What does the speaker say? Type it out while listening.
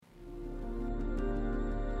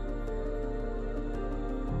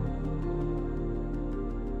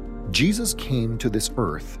Jesus came to this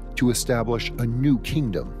earth to establish a new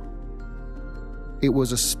kingdom. It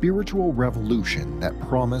was a spiritual revolution that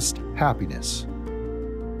promised happiness.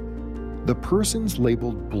 The persons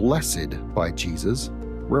labeled blessed by Jesus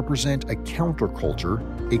represent a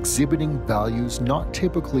counterculture exhibiting values not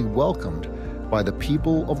typically welcomed by the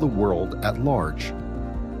people of the world at large.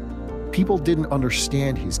 People didn't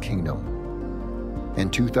understand his kingdom,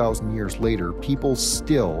 and 2,000 years later, people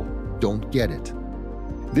still don't get it.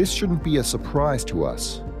 This shouldn't be a surprise to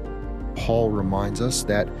us. Paul reminds us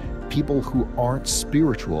that people who aren't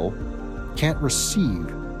spiritual can't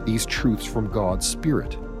receive these truths from God's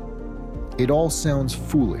Spirit. It all sounds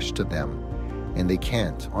foolish to them, and they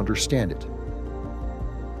can't understand it.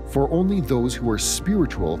 For only those who are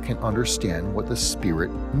spiritual can understand what the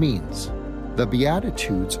Spirit means. The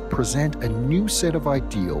Beatitudes present a new set of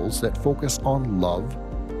ideals that focus on love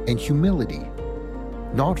and humility,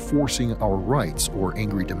 not forcing our rights or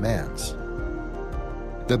angry demands.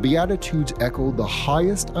 The Beatitudes echo the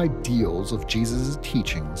highest ideals of Jesus'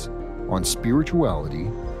 teachings on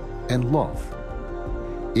spirituality and love.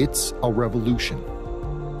 It's a revolution.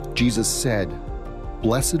 Jesus said,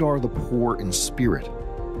 "Blessed are the poor in spirit,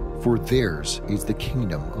 for theirs is the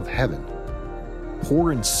kingdom of heaven."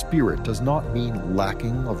 Poor in spirit does not mean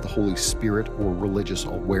lacking of the Holy Spirit or religious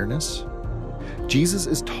awareness. Jesus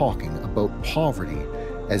is talking about poverty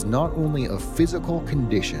as not only a physical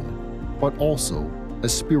condition, but also a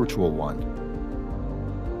spiritual one.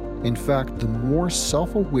 In fact, the more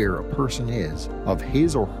self-aware a person is of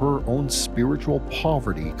his or her own spiritual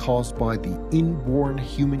poverty caused by the inborn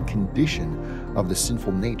human condition of the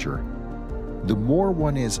sinful nature, the more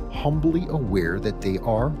one is humbly aware that they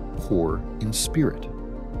are poor in spirit.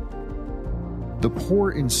 The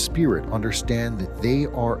poor in spirit understand that they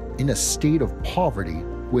are in a state of poverty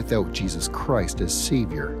without Jesus Christ as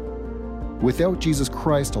Savior. Without Jesus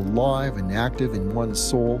Christ alive and active in one's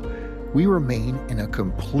soul, we remain in a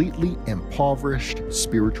completely impoverished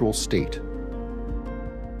spiritual state.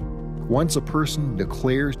 Once a person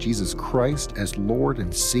declares Jesus Christ as Lord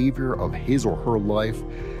and Savior of his or her life,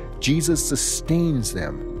 Jesus sustains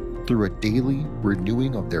them through a daily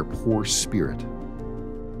renewing of their poor spirit.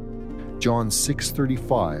 John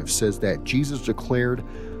 6:35 says that Jesus declared,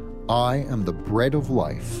 "I am the bread of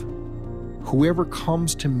life. Whoever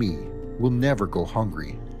comes to me will never go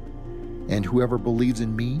hungry, and whoever believes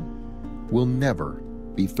in me will never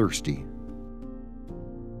be thirsty."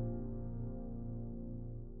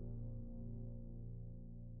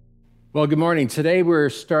 Well, good morning. Today we're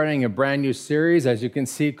starting a brand new series, as you can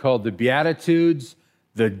see, called The Beatitudes,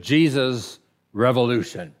 the Jesus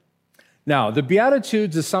Revolution. Now, the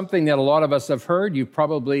Beatitudes is something that a lot of us have heard. You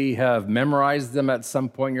probably have memorized them at some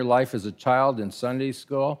point in your life as a child in Sunday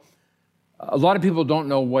school. A lot of people don't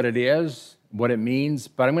know what it is, what it means,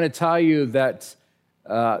 but I'm going to tell you that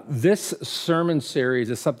this sermon series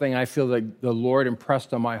is something I feel that the Lord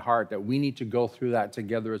impressed on my heart, that we need to go through that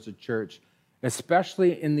together as a church,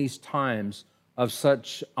 especially in these times of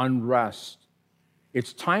such unrest.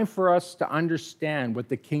 It's time for us to understand what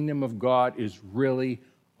the kingdom of God is really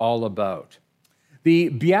all about. The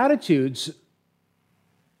Beatitudes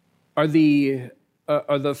are the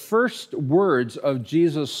first words of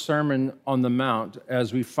Jesus' Sermon on the Mount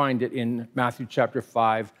as we find it in Matthew chapter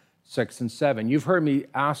 5, 6, and 7. You've heard me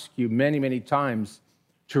ask you many, many times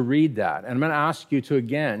to read that. And I'm going to ask you to,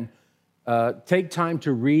 again, take time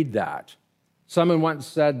to read that. Someone once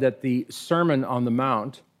said that the Sermon on the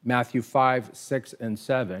Mount, Matthew 5, 6, and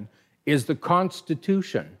 7, is the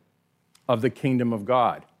constitution of the kingdom of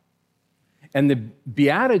God. And the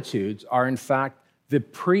Beatitudes are, in fact, the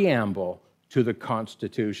preamble to the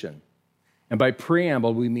Constitution. And by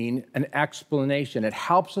preamble, we mean an explanation. It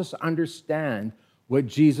helps us understand what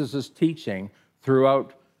Jesus is teaching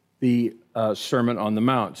throughout the Sermon on the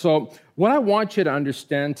Mount. So what I want you to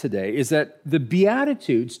understand today is that the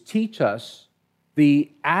Beatitudes teach us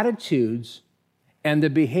the attitudes and the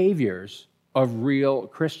behaviors of real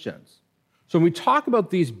Christians. So when we talk about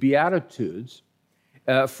these Beatitudes,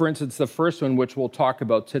 for instance, the first one, which we'll talk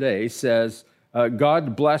about today, says,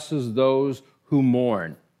 God blesses those who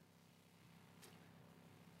mourn,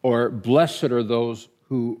 or blessed are those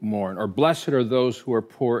who mourn, or blessed are those who are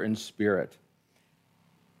poor in spirit.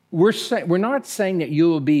 We're not saying that you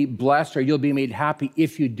will be blessed or you'll be made happy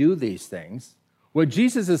if you do these things. What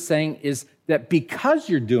Jesus is saying is that because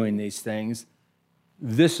you're doing these things,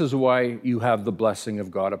 this is why you have the blessing of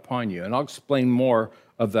God upon you. And I'll explain more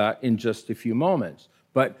of that in just a few moments.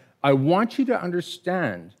 But I want you to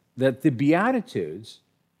understand that the Beatitudes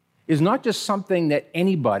is not just something that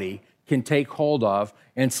anybody can take hold of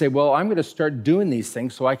and say, well, I'm going to start doing these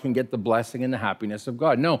things so I can get the blessing and the happiness of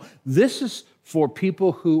God. No, this is for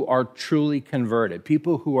people who are truly converted,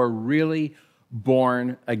 people who are really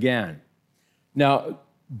born again. Now,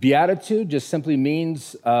 beatitude just simply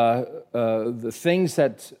means the things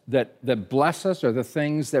that bless us, or the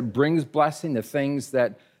things that brings blessing, the things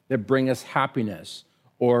that bring us happiness,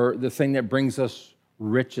 or the thing that brings us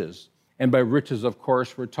riches. And by riches, of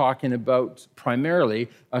course, we're talking about primarily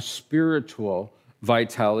a spiritual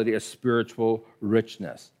vitality, a spiritual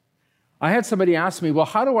richness. I had somebody ask me, well,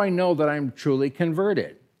 how do I know that I'm truly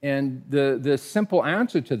converted? And the simple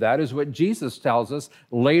answer to that is what Jesus tells us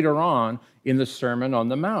later on in the Sermon on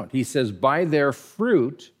the Mount. He says, by their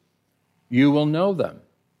fruit, you will know them.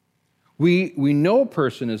 We know a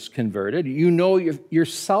person is converted. You know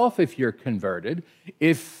yourself if you're converted,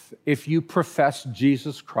 if you profess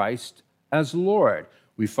Jesus Christ as Lord.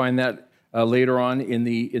 We find that later on in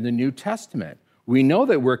the New Testament. We know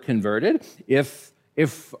that we're converted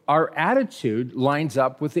if our attitude lines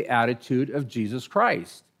up with the attitude of Jesus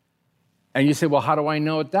Christ. And you say, well, how do I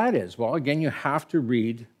know what that is? Well, again, you have to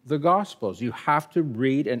read the Gospels. You have to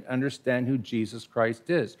read and understand who Jesus Christ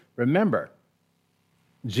is. Remember,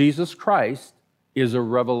 Jesus Christ is a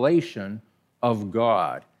revelation of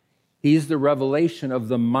God. He's the revelation of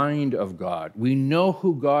the mind of God. We know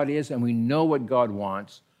who God is and we know what God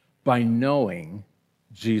wants by knowing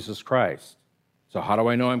Jesus Christ. So how do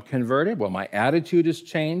I know I'm converted? Well, my attitude has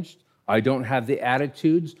changed. I don't have the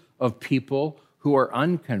attitudes of people who are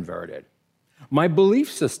unconverted. My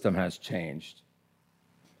belief system has changed.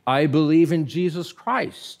 I believe in Jesus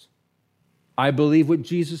Christ. I believe what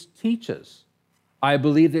Jesus teaches. I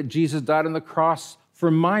believe that Jesus died on the cross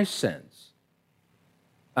for my sins.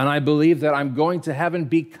 And I believe that I'm going to heaven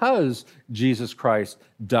because Jesus Christ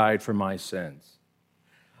died for my sins.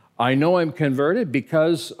 I know I'm converted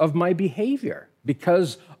because of my behavior,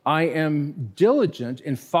 because I am diligent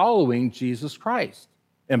in following Jesus Christ.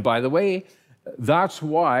 And by the way, that's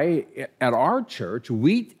why at our church,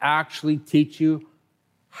 we actually teach you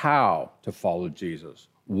how to follow Jesus.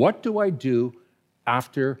 What do I do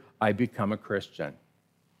after I become a Christian?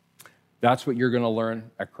 That's what you're going to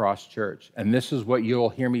learn at Cross Church. And this is what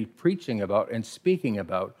you'll hear me preaching about and speaking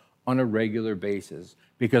about on a regular basis,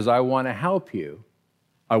 because I want to help you.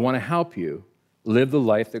 I want to help you live the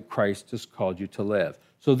life that Christ has called you to live.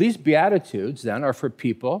 So these Beatitudes then are for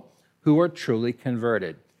people who are truly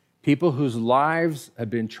converted, people whose lives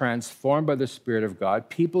have been transformed by the Spirit of God,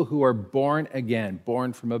 people who are born again,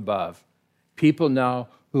 born from above, people now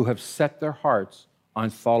who have set their hearts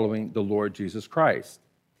on following the Lord Jesus Christ.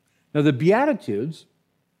 Now, the Beatitudes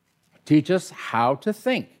teach us how to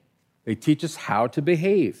think. They teach us how to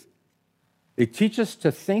behave. They teach us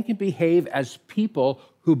to think and behave as people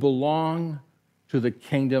who belong to the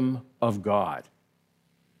kingdom of God.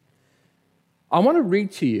 I want to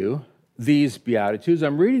read to you these Beatitudes.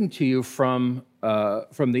 I'm reading to you from the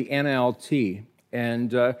NLT,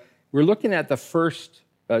 and we're looking at the first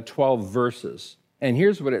 12 verses. And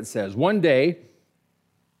here's what it says. One day,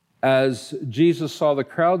 as Jesus saw the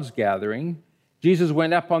crowds gathering, Jesus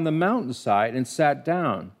went up on the mountainside and sat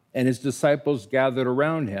down, and his disciples gathered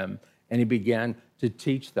around him, and he began to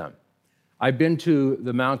teach them. I've been to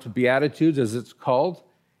the Mount of Beatitudes, as it's called.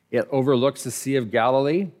 It overlooks the Sea of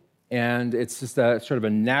Galilee, and it's just a sort of a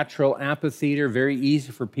natural amphitheater, very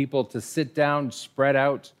easy for people to sit down, spread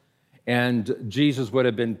out. And Jesus would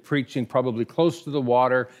have been preaching probably close to the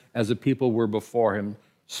water as the people were before him,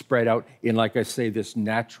 spread out in, like I say, this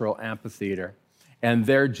natural amphitheater. And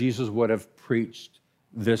there Jesus would have preached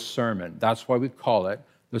this sermon. That's why we call it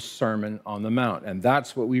the Sermon on the Mount. And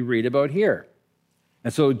that's what we read about here.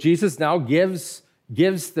 And so Jesus now gives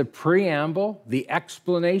the preamble, the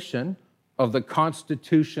explanation of the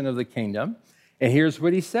constitution of the kingdom. And here's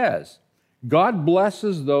what he says. God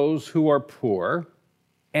blesses those who are poor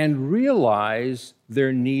and realize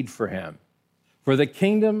their need for him. For the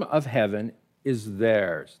kingdom of heaven is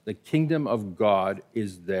theirs. The kingdom of God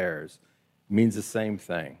is theirs. It means the same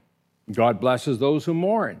thing. God blesses those who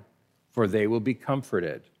mourn, for they will be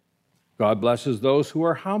comforted. God blesses those who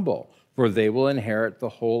are humble, for they will inherit the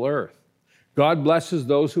whole earth. God blesses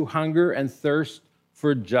those who hunger and thirst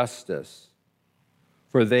for justice,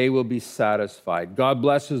 for they will be satisfied. God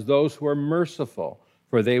blesses those who are merciful,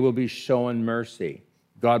 for they will be shown mercy.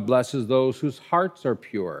 God blesses those whose hearts are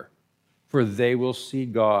pure, for they will see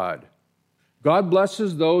God. God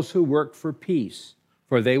blesses those who work for peace,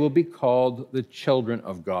 for they will be called the children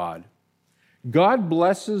of God. God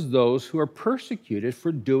blesses those who are persecuted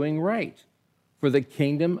for doing right, for the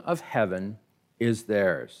kingdom of heaven is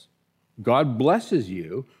theirs. God blesses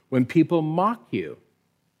you when people mock you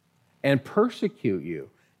and persecute you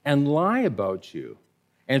and lie about you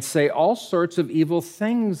and say all sorts of evil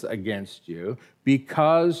things against you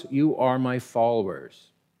because you are my followers.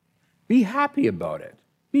 Be happy about it.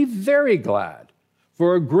 Be very glad,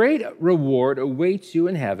 for a great reward awaits you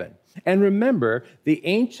in heaven. And remember, the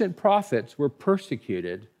ancient prophets were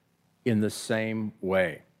persecuted in the same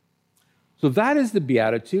way. So that is the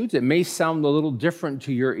Beatitudes. It may sound a little different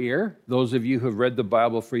to your ear, those of you who have read the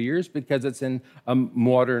Bible for years, because it's in a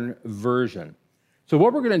modern version. So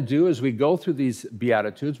what we're going to do as we go through these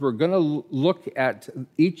Beatitudes, we're going to look at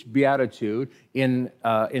each Beatitude in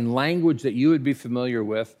language that you would be familiar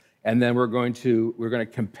with, and then we're going to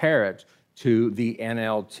compare it to the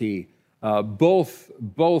NLT. Both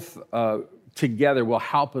together will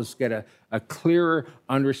help us get a clearer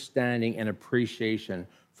understanding and appreciation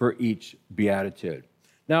for each Beatitude.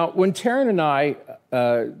 Now, when Taryn and I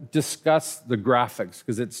discuss the graphics,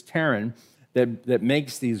 because it's Taryn that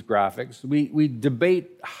makes these graphics, we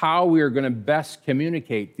debate how we are going to best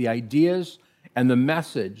communicate the ideas and the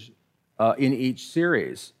message in each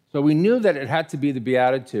series. So we knew that it had to be the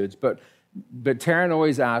Beatitudes, but Taryn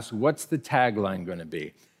always asked, what's the tagline going to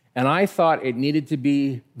be? And I thought it needed to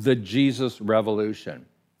be the Jesus Revolution.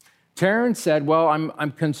 Taryn said, well,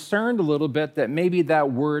 I'm concerned a little bit that maybe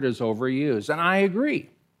that word is overused. And I agree.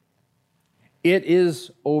 It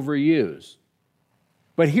is overused.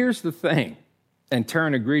 But here's the thing, and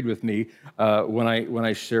Taryn agreed with me when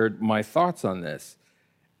I shared my thoughts on this.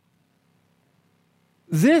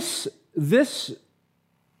 This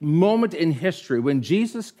moment in history when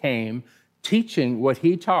Jesus came teaching what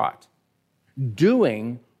he taught,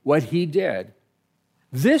 doing what he did,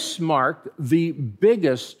 this marked the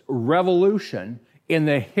biggest revolution in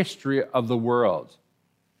the history of the world.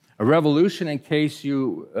 A revolution, in case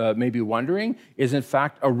you may be wondering, is in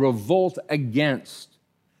fact a revolt against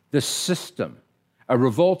the system, a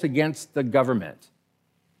revolt against the government.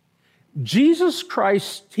 Jesus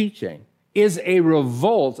Christ's teaching is a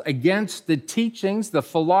revolt against the teachings, the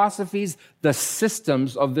philosophies, the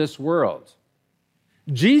systems of this world.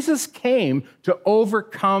 Jesus came to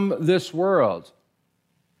overcome this world.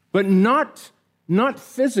 But not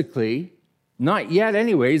physically, not yet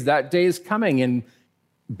anyways. That day is coming, and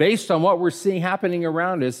based on what we're seeing happening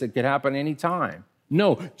around us, it could happen anytime.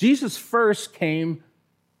 No, Jesus first came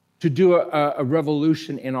to do a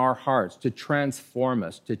revolution in our hearts, to transform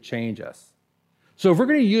us, to change us. So if we're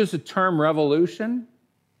going to use the term revolution,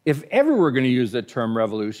 if ever we're going to use the term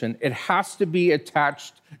revolution, it has to be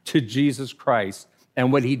attached to Jesus Christ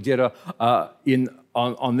and what he did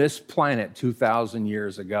on this planet 2,000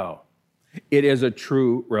 years ago. It is a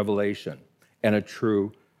true revelation and a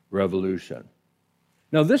true revolution.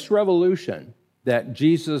 Now, this revolution that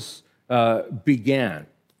Jesus began,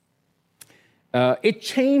 it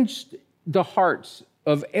changed the hearts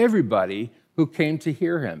of everybody who came to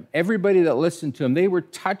hear him. Everybody that listened to him, they were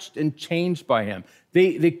touched and changed by him.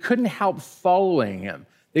 They couldn't help following him.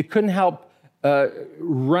 They couldn't help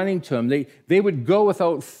running to him. They would go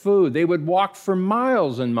without food. They would walk for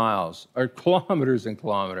miles and miles, or kilometers and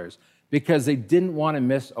kilometers, because they didn't want to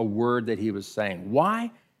miss a word that he was saying.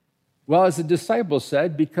 Why? Well, as the disciples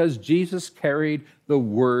said, because Jesus carried the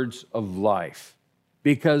words of life.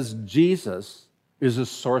 Because Jesus is a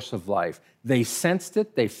source of life. They sensed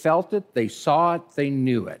it, they felt it, they saw it, they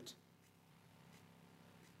knew it.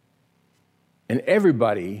 And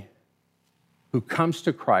everybody who comes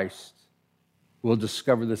to Christ will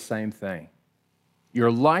discover the same thing.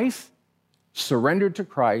 Your life surrendered to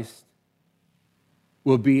Christ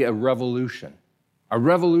will be a revolution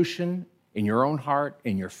in your own heart,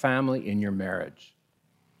 in your family, in your marriage.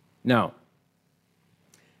 Now,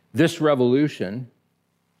 this revolution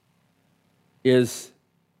is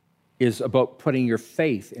about putting your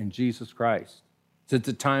faith in Jesus Christ. Since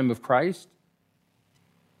the time of Christ,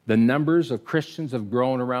 the numbers of Christians have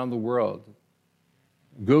grown around the world.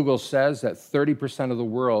 Google says that 30% of the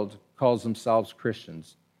world calls themselves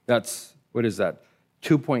Christians. That's,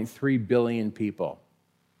 2.3 billion people.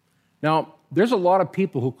 Now, there's a lot of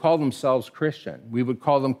people who call themselves Christian. We would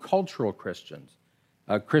call them cultural Christians.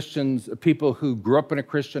 Christians, people who grew up in a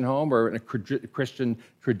Christian home or in a Christian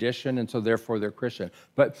tradition, and so therefore they're Christian.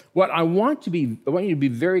 But what I want you to be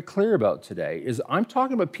very clear about today is I'm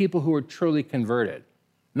talking about people who are truly converted,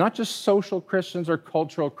 not just social Christians or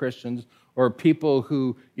cultural Christians, or people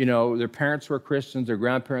who, their parents were Christians, their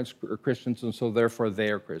grandparents were Christians, and so therefore they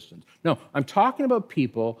are Christians. No, I'm talking about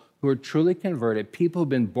people who are truly converted, people who've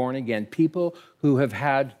been born again, people who have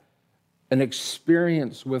had an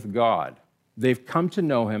experience with God. They've come to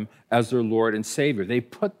know him as their Lord and Savior. They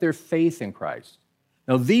put their faith in Christ.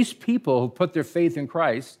 Now, these people who put their faith in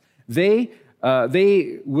Christ, they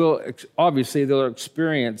they'll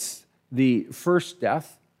experience the first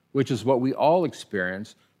death, which is what we all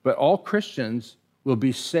experience, but all Christians will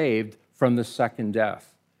be saved from the second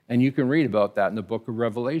death. And you can read about that in the book of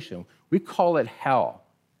Revelation. We call it hell.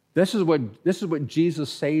 This is what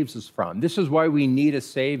Jesus saves us from. This is why we need a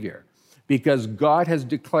Savior, because God has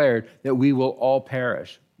declared that we will all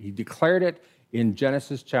perish. He declared it in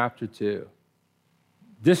Genesis chapter 2.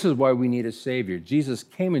 This is why we need a Savior. Jesus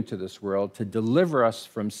came into this world to deliver us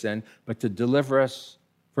from sin, but to deliver us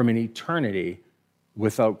from an eternity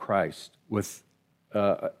without Christ, with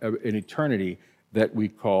an eternity that we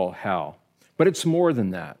call hell. But it's more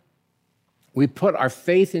than that. We put our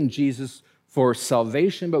faith in Jesus for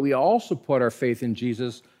salvation, but we also put our faith in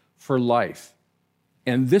Jesus for life.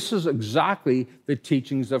 And this is exactly the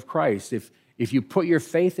teachings of Christ. If you put your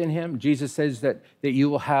faith in him, Jesus says that you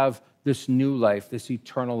will have this new life, this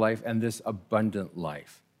eternal life, and this abundant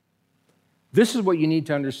life. This is what you need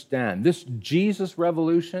to understand. This Jesus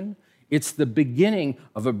revolution, it's the beginning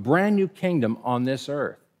of a brand new kingdom on this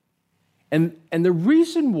earth. And the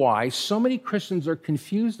reason why so many Christians are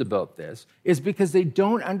confused about this is because they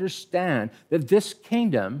don't understand that this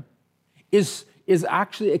kingdom is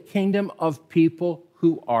actually a kingdom of people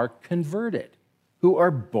who are converted, who are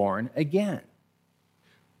born again.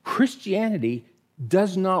 Christianity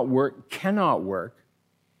does not work, cannot work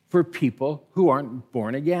for people who aren't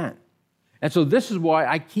born again. And so this is why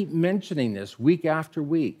I keep mentioning this week after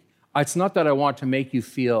week. It's not that I want to make you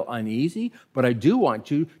feel uneasy, but I do want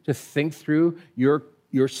you to think through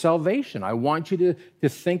your salvation. I want you to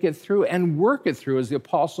think it through and work it through, as the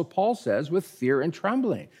Apostle Paul says, with fear and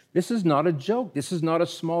trembling. This is not a joke. This is not a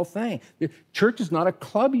small thing. The church is not a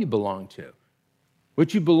club you belong to.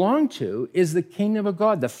 What you belong to is the kingdom of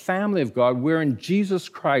God, the family of God, wherein Jesus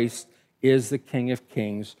Christ is the King of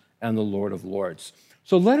Kings and the Lord of Lords.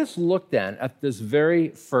 So let us look then at this very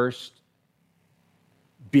first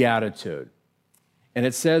beatitude. And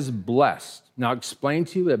it says blessed. Now, I'll explain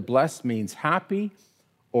to you that blessed means happy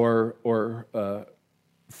or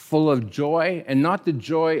full of joy, and not the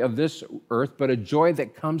joy of this earth, but a joy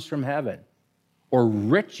that comes from heaven. Or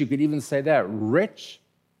rich, you could even say that. Rich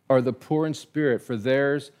are the poor in spirit, for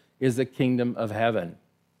theirs is the kingdom of heaven.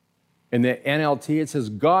 In the NLT, it says,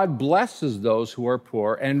 God blesses those who are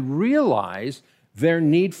poor and realize their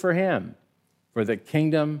need for him, for the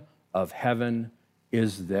kingdom of heaven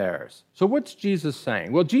is theirs. So what's Jesus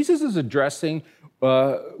saying? Well, Jesus is addressing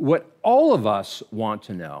what all of us want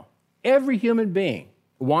to know. Every human being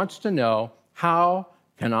wants to know, how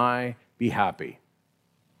can I be happy?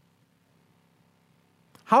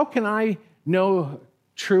 How can I know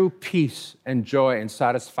true peace and joy and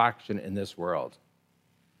satisfaction in this world?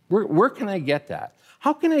 Where can I get that?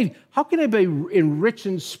 How can I be enriched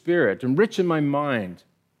in spirit, enriched in my mind,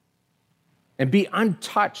 and be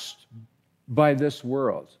untouched by this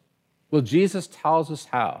world? Well, Jesus tells us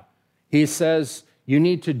how. He says, you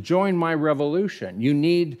need to join my revolution. You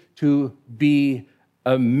need to be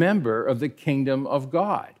a member of the kingdom of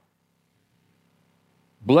God.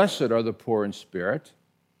 Blessed are the poor in spirit,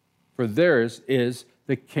 for theirs is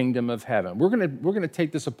the kingdom of heaven. We're going to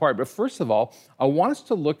take this apart, but first of all, I want us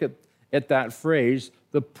to look at that phrase,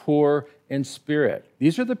 the poor in spirit.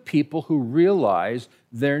 These are the people who realize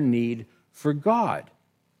their need for God.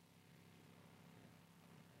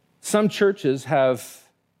 Some churches have,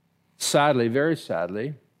 sadly, very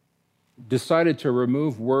sadly, decided to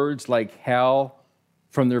remove words like hell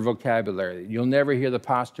from their vocabulary. You'll never hear the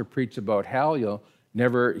pastor preach about hell. You'll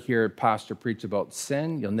never hear a pastor preach about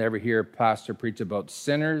sin. You'll never hear a pastor preach about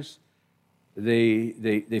sinners.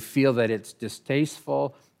 They feel that it's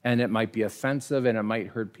distasteful and it might be offensive and it might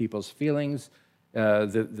hurt people's feelings.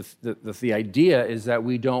 The idea is that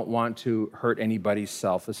we don't want to hurt anybody's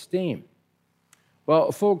self-esteem.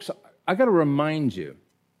 Well, folks, I got to remind you,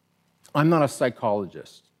 I'm not a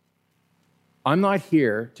psychologist. I'm not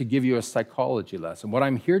here to give you a psychology lesson. What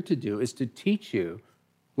I'm here to do is to teach you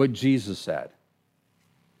what Jesus said.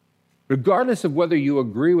 Regardless of whether you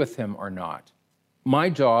agree with him or not, my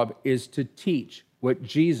job is to teach what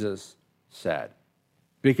Jesus said.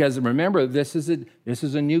 Because remember, this is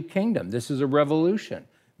a new kingdom. This is a revolution.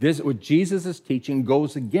 What Jesus is teaching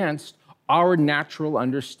goes against our natural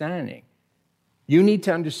understanding. You need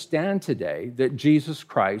to understand today that Jesus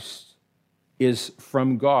Christ is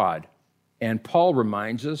from God. And Paul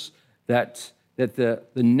reminds us that the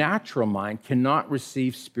natural mind cannot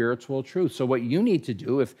receive spiritual truth. So what you need to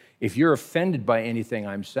do, if you're offended by anything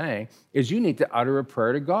I'm saying, is you need to utter a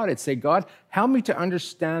prayer to God and say, God, help me to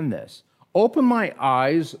understand this. Open my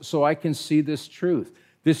eyes so I can see this truth.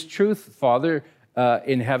 This truth, Father,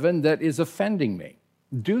 in heaven, that is offending me.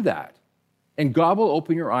 Do that. and God will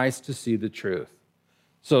open your eyes to see the truth.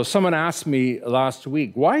 So someone asked me last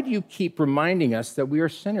week, why do you keep reminding us that we are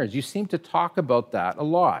sinners? You seem to talk about that a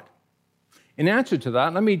lot. In answer to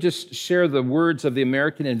that, let me just share the words of the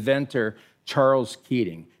American inventor Charles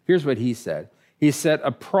Keating. Here's what he said. He said,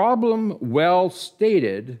 a problem well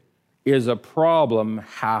stated is a problem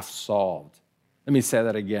half solved. Let me say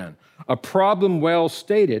that again. A problem well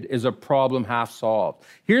stated is a problem half solved.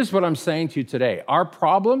 Here's what I'm saying to you today. Our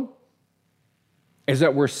problem is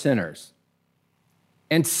that we're sinners.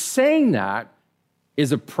 And saying that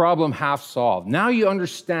is a problem half solved. Now you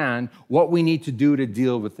understand what we need to do to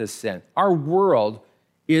deal with this sin. Our world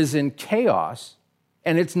is in chaos,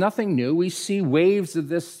 and it's nothing new. We see waves of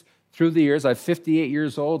this through the years. I'm 58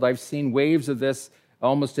 years old. I've seen waves of this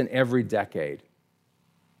almost in every decade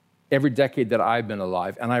that I've been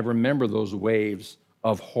alive. And I remember those waves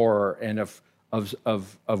of horror and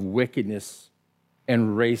of wickedness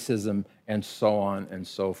and racism and so on and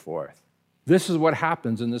so forth. This is what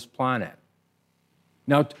happens in this planet.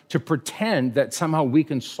 Now, to pretend that somehow we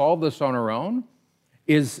can solve this on our own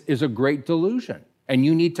is a great delusion. And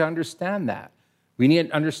you need to understand that. We need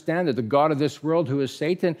to understand that the God of this world, who is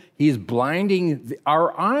Satan, he's blinding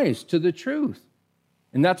our eyes to the truth.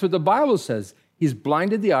 And that's what the Bible says. He's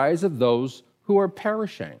blinded the eyes of those who are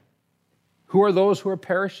perishing. Who are those who are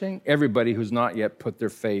perishing? Everybody who's not yet put their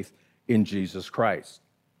faith in Jesus Christ.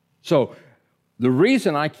 So the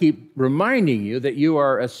reason I keep reminding you that you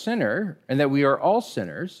are a sinner and that we are all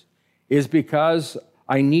sinners is because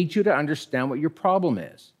I need you to understand what your problem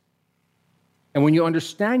is. And when you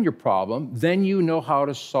understand your problem, then you know how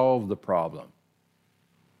to solve the problem.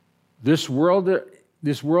 This world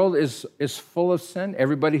is full of sin.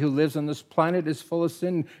 Everybody who lives on this planet is full of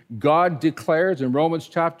sin. God declares in Romans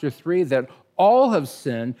chapter 3 that all have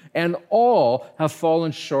sinned and all have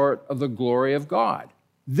fallen short of the glory of God.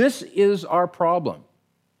 This is our problem.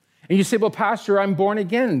 And you say, well, Pastor, I'm born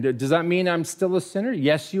again. Does that mean I'm still a sinner?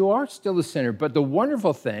 Yes, you are still a sinner. But the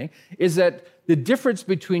wonderful thing is that the difference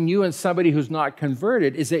between you and somebody who's not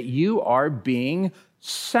converted is that you are being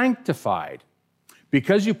sanctified.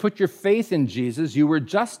 Because you put your faith in Jesus, you were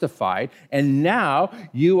justified, and now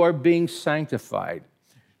you are being sanctified.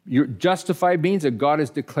 You're justified means that God has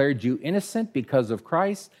declared you innocent because of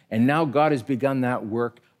Christ, and now God has begun that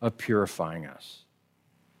work of purifying us.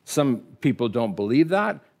 Some people don't believe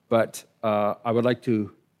that, but I would like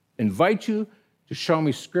to invite you to show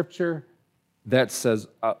me scripture that says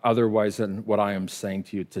otherwise than what I am saying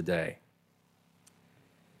to you today.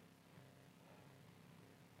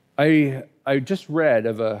 I just read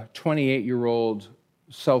of a 28-year-old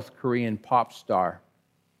South Korean pop star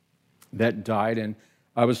that died, and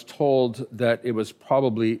I was told that it was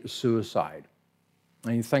probably suicide.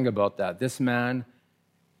 And you think about that. This man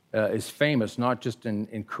is famous not just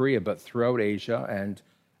in Korea, but throughout Asia, and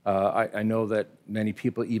I know that many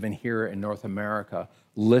people, even here in North America,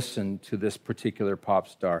 listen to this particular pop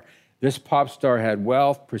star. This pop star had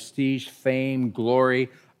wealth, prestige, fame, glory.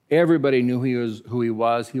 Everybody knew who he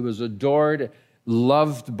was. He was adored,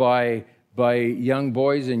 loved by young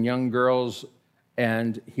boys and young girls,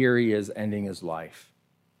 and here he is ending his life.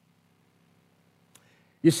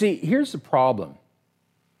 You see, here's the problem.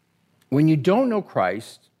 When you don't know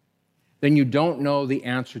Christ, then you don't know the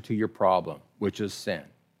answer to your problem, which is sin.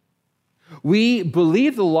 We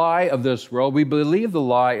believe the lie of this world. We believe the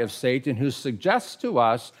lie of Satan, who suggests to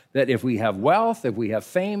us that if we have wealth, if we have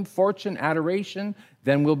fame, fortune, adoration,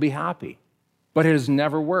 then we'll be happy. But it has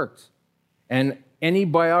never worked. And any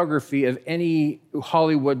biography of any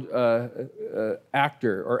Hollywood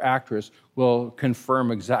actor or actress will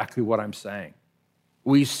confirm exactly what I'm saying.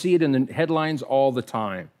 We see it in the headlines all the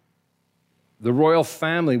time. The royal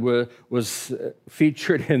family was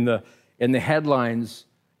featured in the headlines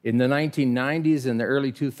in the 1990s and the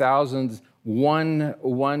early 2000s,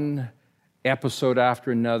 one episode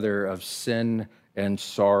after another of sin and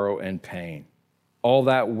sorrow and pain. All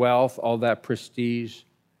that wealth, all that prestige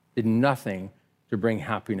did nothing to bring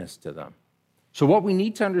happiness to them. So what we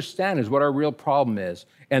need to understand is what our real problem is.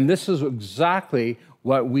 And this is exactly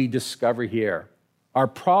what we discover here. Our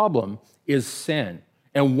problem is sin.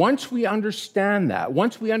 And once we understand that,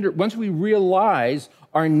 once we realize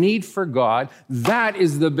our need for God, that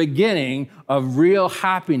is the beginning of real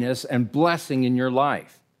happiness and blessing in your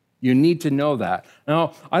life. You need to know that.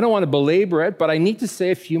 Now, I don't want to belabor it, but I need to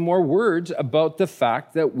say a few more words about the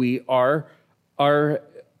fact that we are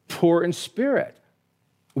poor in spirit.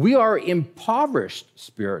 We are impoverished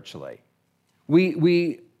spiritually.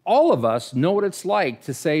 We all of us know what it's like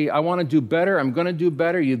to say, I want to do better, I'm going to do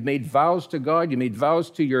better. You've made vows to God, you made vows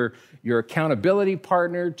to your accountability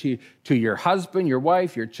partner, to your husband, your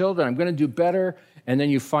wife, your children, I'm going to do better, and then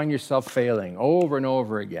you find yourself failing over and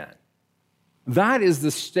over again. That is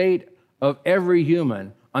the state of every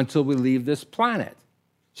human until we leave this planet.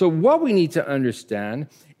 So what we need to understand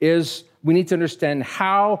is we need to understand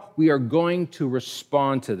how we are going to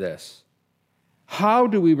respond to this. How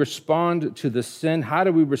do we respond to the sin? How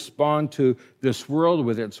do we respond to this world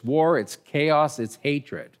with its war, its chaos, its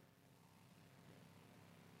hatred?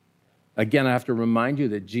 Again, I have to remind you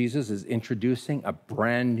that Jesus is introducing a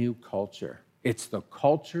brand new culture. It's the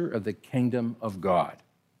culture of the kingdom of God.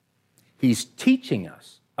 He's teaching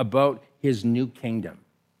us about his new kingdom.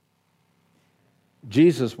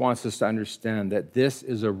 Jesus wants us to understand that this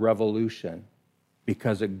is a revolution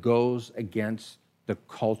because it goes against the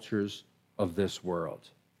cultures of this world.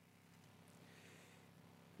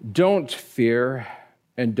 Don't fear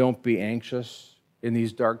and don't be anxious in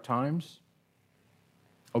these dark times.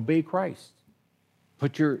 Obey Christ.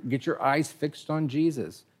 Get your eyes fixed on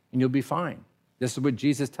Jesus and you'll be fine. This is what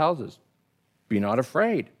Jesus tells us. Be not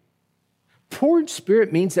afraid. Poor in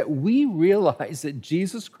spirit means that we realize that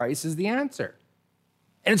Jesus Christ is the answer.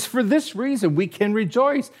 And it's for this reason we can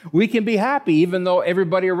rejoice. We can be happy even though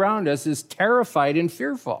everybody around us is terrified and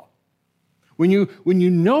fearful. When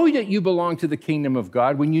you know that you belong to the kingdom of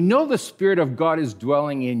God, when you know the Spirit of God is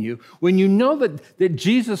dwelling in you, when you know that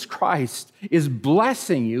Jesus Christ is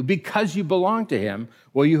blessing you because you belong to him,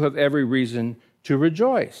 well, you have every reason to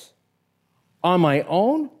rejoice. On my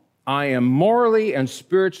own, I am morally and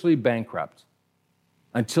spiritually bankrupt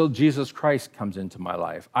until Jesus Christ comes into my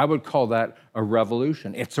life. I would call that a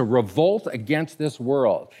revolution. It's a revolt against this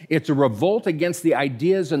world. It's a revolt against the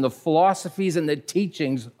ideas and the philosophies and the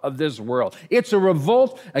teachings of this world. It's a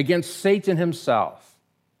revolt against Satan himself.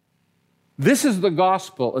 This is the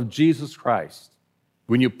gospel of Jesus Christ.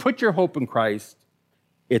 When you put your hope in Christ,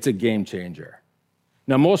 it's a game changer.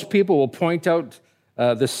 Now, most people will point out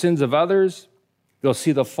the sins of others. They'll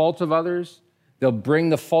see the faults of others. They'll bring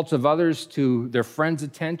the faults of others to their friends'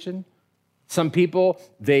 attention. Some people,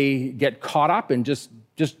 they get caught up in just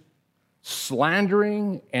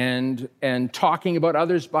slandering and talking about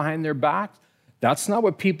others behind their backs. That's not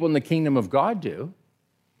what people in the kingdom of God do.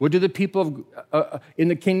 What do the people in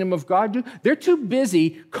the kingdom of God do? They're too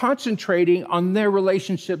busy concentrating on their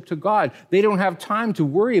relationship to God. They don't have time to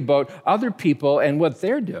worry about other people and what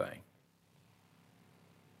they're doing.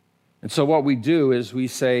 And so what we do is we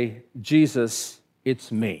say, Jesus,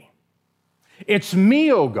 it's me. It's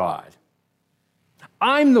me, oh God.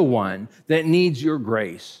 I'm the one that needs your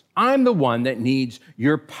grace. I'm the one that needs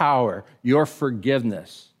your power, your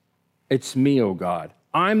forgiveness. It's me, oh God.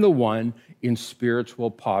 I'm the one in spiritual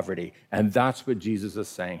poverty. And that's what Jesus is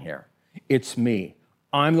saying here. It's me.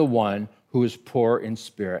 I'm the one who is poor in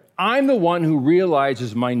spirit. I'm the one who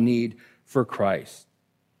realizes my need for Christ.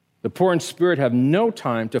 The poor in spirit have no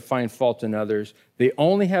time to find fault in others. They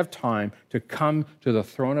only have time to come to the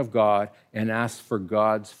throne of God and ask for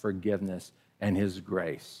God's forgiveness and his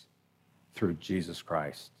grace through Jesus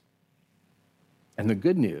Christ. And the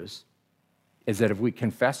good news is that if we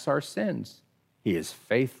confess our sins, he is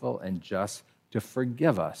faithful and just to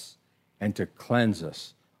forgive us and to cleanse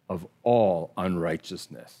us of all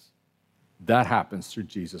unrighteousness. That happens through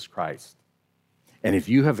Jesus Christ. And if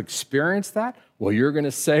you have experienced that, well, you're going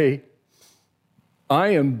to say, I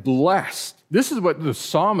am blessed. This is what the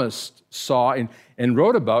psalmist saw and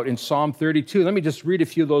wrote about in Psalm 32. Let me just read a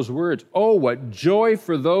few of those words. Oh, what joy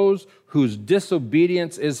for those whose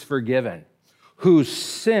disobedience is forgiven, whose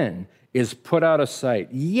sin is put out of sight.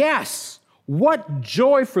 Yes, what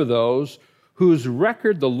joy for those whose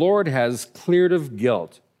record the Lord has cleared of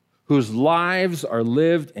guilt, whose lives are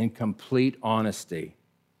lived in complete honesty.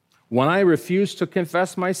 When I refused to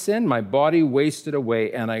confess my sin, my body wasted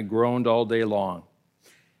away and I groaned all day long.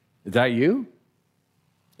 Is that you?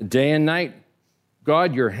 Day and night,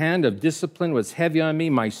 God, your hand of discipline was heavy on me.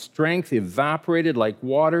 My strength evaporated like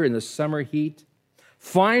water in the summer heat.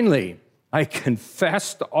 Finally, I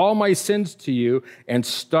confessed all my sins to you and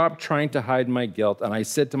stopped trying to hide my guilt. And I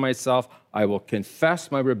said to myself, I will confess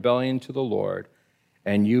my rebellion to the Lord,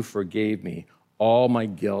 and you forgave me. All my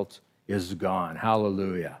guilt is gone.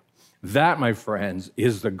 Hallelujah. That, my friends,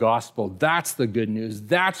 is the gospel. That's the good news.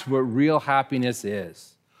 That's what real happiness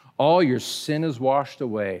is. All your sin is washed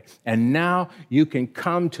away, and now you can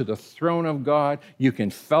come to the throne of God. You can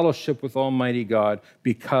fellowship with Almighty God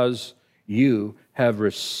because you have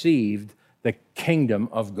received the kingdom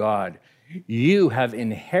of God. You have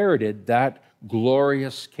inherited that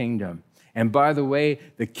glorious kingdom. And by the way,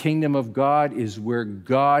 the kingdom of God is where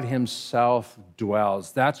God himself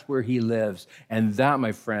dwells. That's where he lives. And that,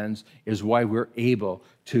 my friends, is why we're able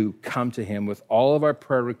to come to him with all of our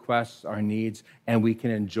prayer requests, our needs, and we can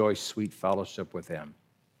enjoy sweet fellowship with him.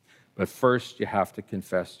 But first, you have to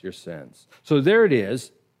confess your sins. So there it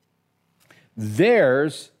is.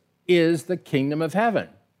 Theirs is the kingdom of heaven.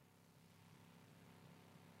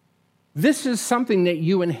 This is something that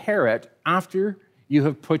you inherit after you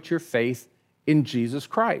have put your faith in Jesus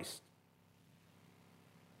Christ.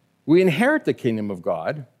 We inherit the kingdom of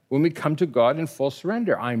God when we come to God in full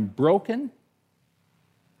surrender. I'm broken.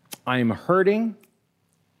 I'm hurting.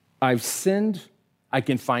 I've sinned. I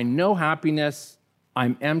can find no happiness.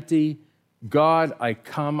 I'm empty. God, I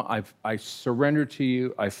come. I surrender to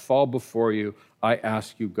you. I fall before you. I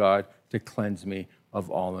ask you, God, to cleanse me of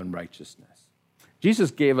all unrighteousness.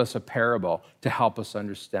 Jesus gave us a parable to help us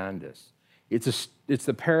understand this. It's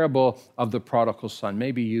the parable of the prodigal son.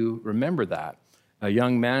 Maybe you remember that. A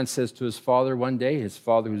young man says to his father one day, his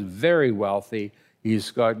father who's very wealthy,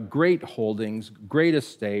 he's got great holdings, great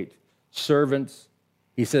estate, servants.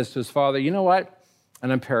 He says to his father, you know what?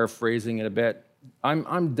 And I'm paraphrasing it a bit.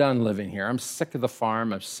 I'm done living here. I'm sick of the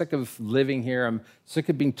farm. I'm sick of living here. I'm sick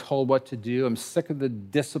of being told what to do. I'm sick of the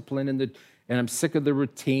discipline and I'm sick of the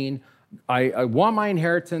routine. I want my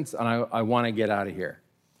inheritance, and I want to get out of here.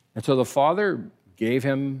 And so the father gave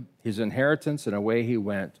him his inheritance, and away he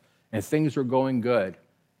went. And things were going good.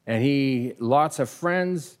 And he, lots of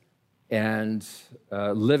friends and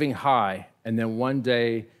living high. And then one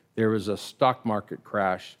day there was a stock market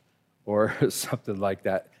crash or something like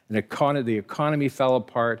that. And the economy fell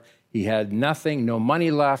apart. He had nothing, no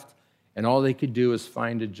money left, and all they could do was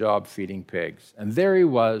find a job feeding pigs. And there he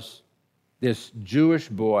was, this Jewish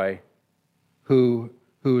boy who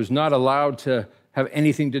is not allowed to have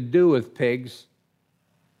anything to do with pigs,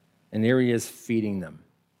 and here he is feeding them.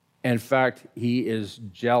 In fact, he is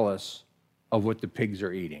jealous of what the pigs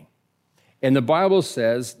are eating. And the Bible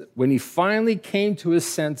says that when he finally came to his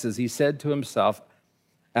senses, he said to himself,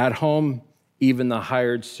 at home, even the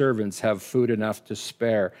hired servants have food enough to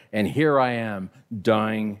spare, and here I am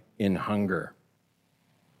dying in hunger.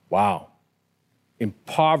 Wow.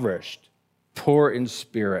 Impoverished, poor in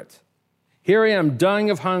spirit. Here I am dying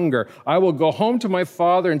of hunger. I will go home to my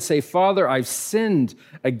father and say, Father, I've sinned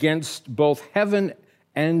against both heaven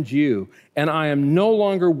and you, and I am no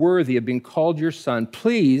longer worthy of being called your son.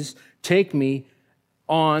 Please take me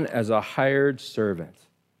on as a hired servant.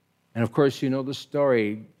 And of course, you know the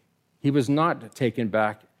story. He was not taken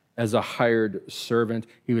back as a hired servant.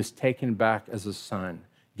 He was taken back as a son,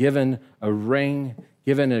 given a ring,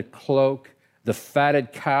 given a cloak. The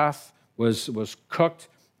fatted calf was cooked,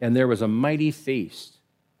 and there was a mighty feast.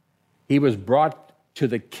 He was brought to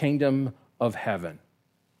the kingdom of heaven.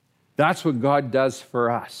 That's what God does for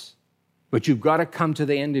us. But you've got to come to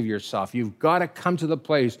the end of yourself. You've got to come to the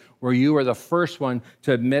place where you are the first one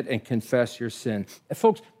to admit and confess your sin. And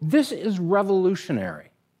folks, this is revolutionary.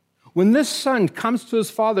 When this son comes to his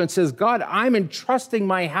father and says, God, I'm entrusting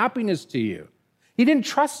my happiness to you. He didn't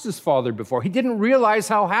trust his father before. He didn't realize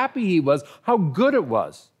how happy he was, how good it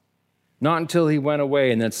was. Not until he went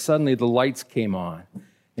away, and then suddenly the lights came on.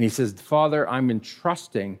 And he says, Father, I'm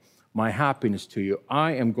entrusting my happiness to you.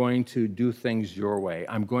 I am going to do things your way.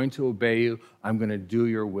 I'm going to obey you. I'm going to do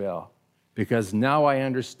your will. Because now I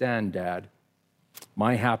understand, Dad,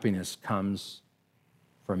 my happiness comes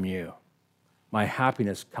from you. My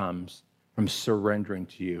happiness comes from surrendering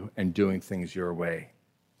to you and doing things your way.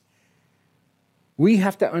 We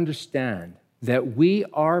have to understand that we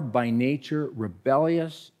are by nature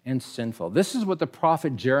rebellious and sinful. This is what the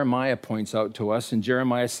prophet Jeremiah points out to us in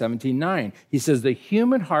Jeremiah 17:9. He says, the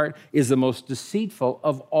human heart is the most deceitful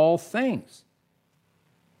of all things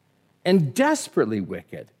and desperately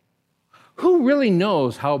wicked. Who really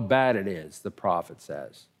knows how bad it is, the prophet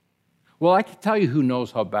says? Well, I can tell you who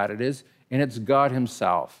knows how bad it is, and it's God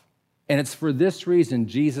himself. And it's for this reason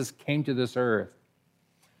Jesus came to this earth,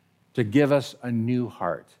 to give us a new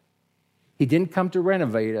heart. He didn't come to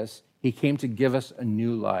renovate us. He came to give us a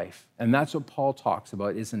new life. And that's what Paul talks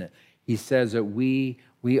about, isn't it? He says that we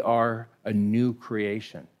are a new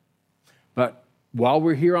creation. But while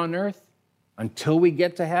we're here on earth, until we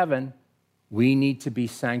get to heaven, we need to be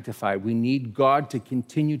sanctified. We need God to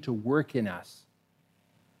continue to work in us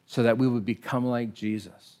so that we would become like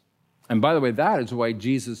Jesus. And by the way, that is why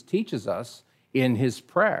Jesus teaches us in his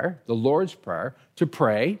prayer, the Lord's Prayer, to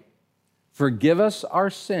pray, forgive us our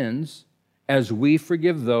sins as we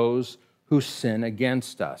forgive those who sin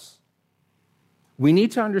against us. We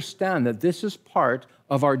need to understand that this is part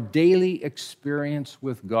of our daily experience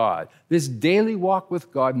with God. This daily walk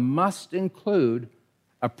with God must include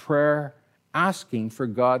a prayer asking for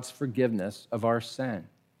God's forgiveness of our sin.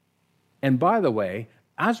 And by the way,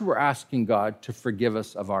 as we're asking God to forgive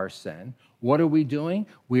us of our sin, what are we doing?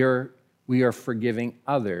 We are forgiving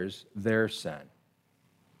others their sin.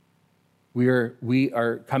 We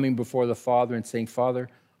are coming before the Father and saying, Father,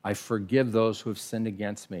 I forgive those who have sinned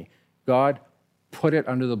against me. God, put it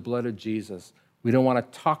under the blood of Jesus. We don't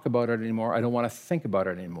want to talk about it anymore. I don't want to think about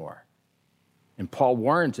it anymore. And Paul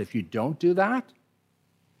warns, if you don't do that,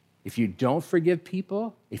 if you don't forgive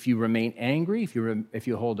people, if you remain angry, if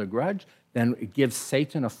you hold a grudge, then it gives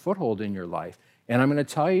Satan a foothold in your life. And I'm going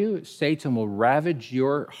to tell you, Satan will ravage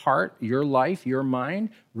your heart, your life, your mind,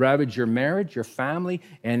 ravage your marriage, your family,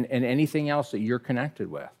 and anything else that you're connected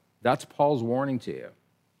with. That's Paul's warning to you.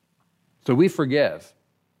 So we forgive.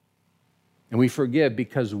 And we forgive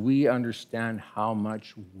because we understand how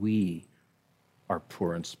much we are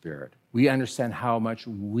poor in spirit. We understand how much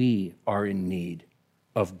we are in need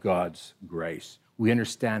of God's grace. We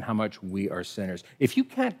understand how much we are sinners. If you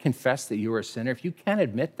can't confess that you are a sinner, if you can't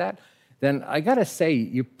admit that, then I got to say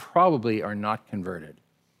you probably are not converted.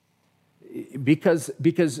 Because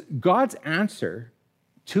God's answer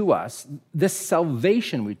to us, this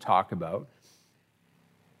salvation we talk about,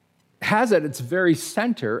 has at its very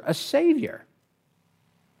center a Savior.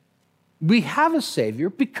 We have a Savior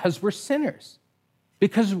because we're sinners,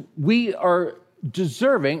 because we are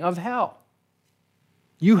deserving of hell.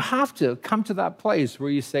 You have to come to that place where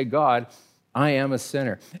you say, God, I am a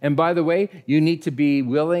sinner. And by the way, you need to be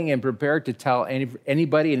willing and prepared to tell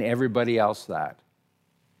anybody and everybody else that.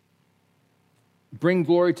 Bring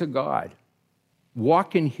glory to God.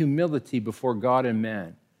 Walk in humility before God and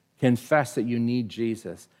man. Confess that you need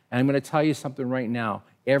Jesus. And I'm going to tell you something right now.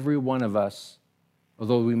 Every one of us,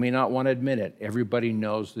 although we may not want to admit it, everybody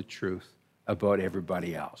knows the truth about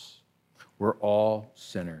everybody else. We're all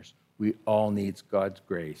sinners. We all need God's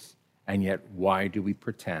grace. And yet, why do we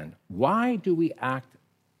pretend? Why do we act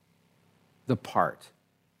the part?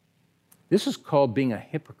 This is called being a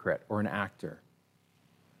hypocrite or an actor.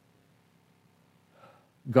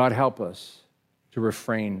 God help us to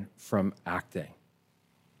refrain from acting.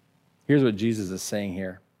 Here's what Jesus is saying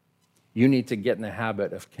here. You need to get in the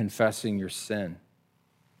habit of confessing your sin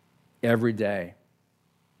every day.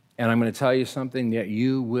 And I'm going to tell you something that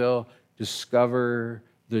you will discover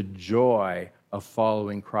the joy of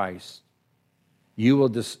following Christ. You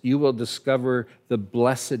will discover the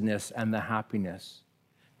blessedness and the happiness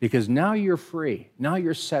because now you're free. Now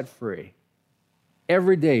you're set free.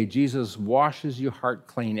 Every day, Jesus washes your heart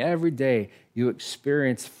clean. Every day, you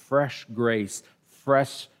experience fresh grace,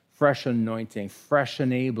 fresh anointing, fresh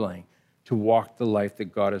enabling to walk the life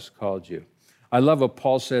that God has called you. I love what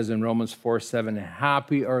Paul says in Romans 4:7,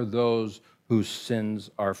 happy are those whose sins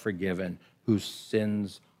are forgiven, whose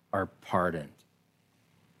sins are pardoned.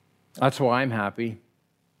 That's why I'm happy.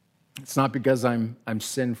 It's not because I'm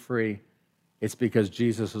sin-free. It's because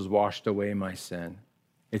Jesus has washed away my sin.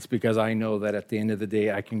 It's because I know that at the end of the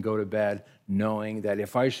day, I can go to bed knowing that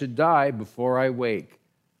if I should die before I wake,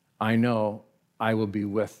 I know I will be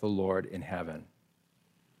with the Lord in heaven.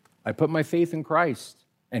 I put my faith in Christ,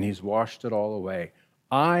 and he's washed it all away.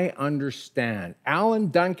 I understand. Alan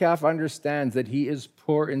Duncalf understands that he is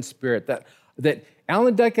poor in spirit, that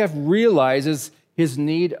Alan Duncalf realizes his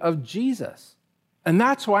need of Jesus. And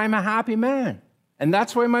that's why I'm a happy man. And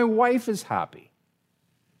that's why my wife is happy.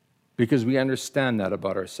 Because we understand that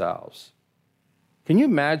about ourselves. Can you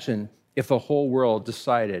imagine if the whole world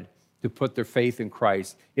decided to put their faith in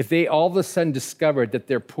Christ, if they all of a sudden discovered that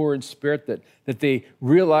they're poor in spirit, that they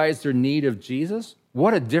realized their need of Jesus?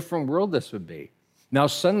 What a different world this would be. Now,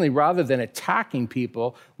 suddenly, rather than attacking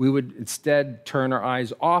people, we would instead turn our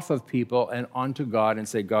eyes off of people and onto God and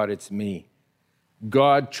say, God, it's me.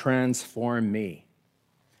 God, transform me.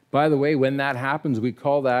 By the way, when that happens, we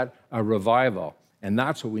call that a revival, and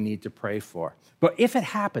that's what we need to pray for. But if it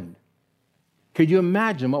happened, could you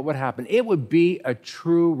imagine what would happen? It would be a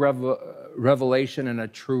true revelation and a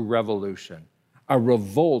true revolution, a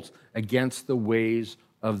revolt against the ways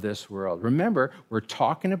of this world. Remember, we're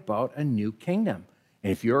talking about a new kingdom.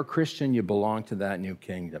 And if you're a Christian, you belong to that new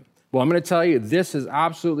kingdom. Well, I'm going to tell you, this is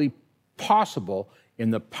absolutely possible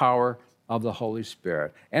in the power of the Holy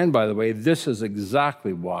Spirit. And by the way, this is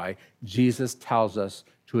exactly why Jesus tells us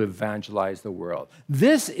to evangelize the world.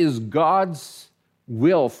 This is God's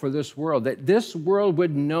will for this world, that this world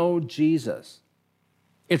would know Jesus.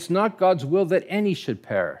 It's not God's will that any should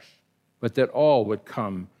perish, but that all would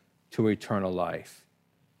come to eternal life.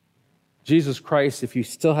 Jesus Christ, if you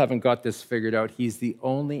still haven't got this figured out, he's the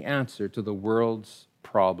only answer to the world's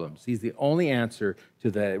problems. He's the only answer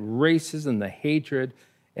to the racism, the hatred,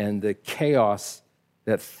 and the chaos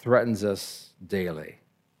that threatens us daily.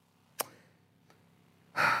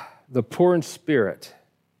 The poor in spirit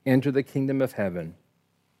enter the kingdom of heaven,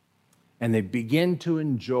 and they begin to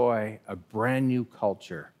enjoy a brand new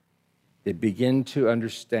culture. They begin to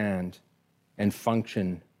understand and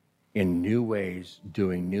function in new ways,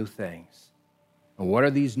 doing new things. And what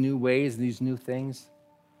are these new ways, these new things?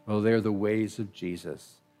 Well, they're the ways of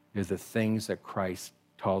Jesus. They're the things that Christ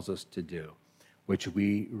tells us to do, which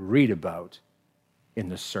we read about in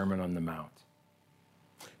the Sermon on the Mount.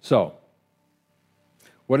 So,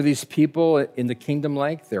 what are these people in the kingdom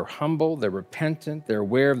like? They're humble, they're repentant, they're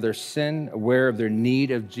aware of their sin, aware of their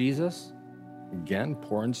need of Jesus. Again,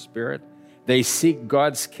 poor in spirit. They seek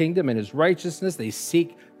God's kingdom and his righteousness. They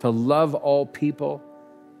seek to love all people.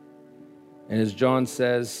 And as John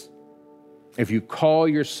says, if you call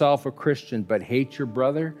yourself a Christian but hate your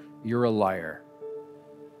brother, you're a liar.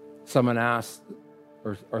 Someone asked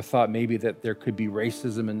or thought maybe that there could be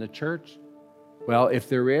racism in the church. Well, if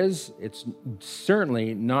there is, it's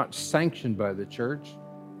certainly not sanctioned by the church,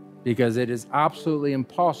 because it is absolutely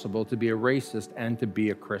impossible to be a racist and to be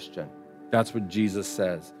a Christian. That's what Jesus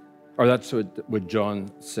says, or that's what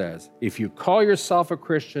John says. If you call yourself a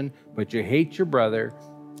Christian, but you hate your brother,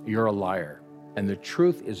 you're a liar, and the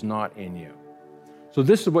truth is not in you. So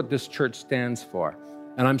this is what this church stands for.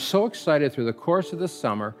 And I'm so excited through the course of the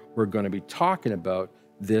summer, we're going to be talking about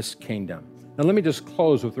this kingdom. Now, let me just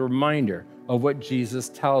close with a reminder of what Jesus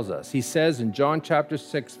tells us. He says in John chapter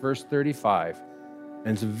 6, verse 35,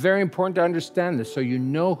 and it's very important to understand this so you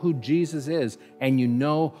know who Jesus is and you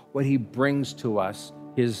know what he brings to us,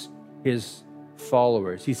 his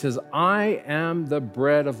followers. He says, I am the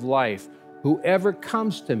bread of life. Whoever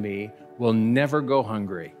comes to me will never go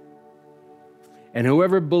hungry. And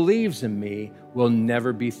whoever believes in me will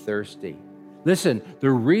never be thirsty. Listen,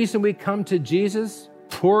 the reason we come to Jesus,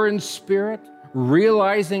 poor in spirit,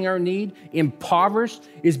 realizing our need, impoverished,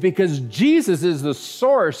 is because Jesus is the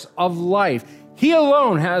source of life. He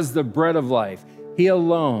alone has the bread of life. He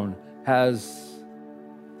alone has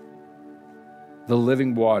the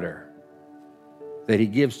living water that he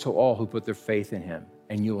gives to all who put their faith in him,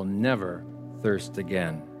 and you will never thirst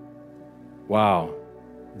again. Wow,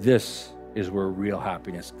 this is where real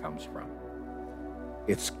happiness comes from.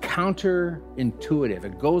 It's counterintuitive.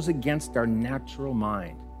 It goes against our natural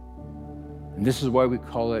mind. And this is why we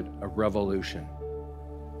call it a revolution.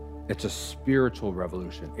 It's a spiritual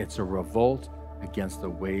revolution. It's a revolt against the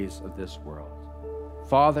ways of this world.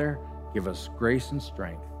 Father, give us grace and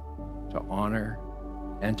strength to honor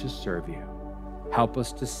and to serve you. Help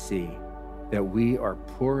us to see that we are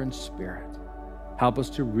poor in spirit. Help us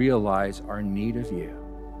to realize our need of you.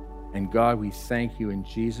 And God, we thank you in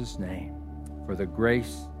Jesus' name for the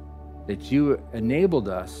grace that you enabled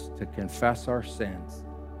us to confess our sins,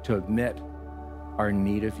 to admit our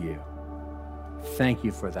need of you. Thank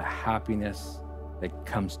you for the happiness that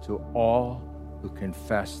comes to all who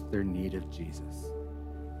confess their need of Jesus.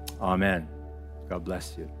 Amen. God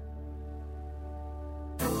bless you.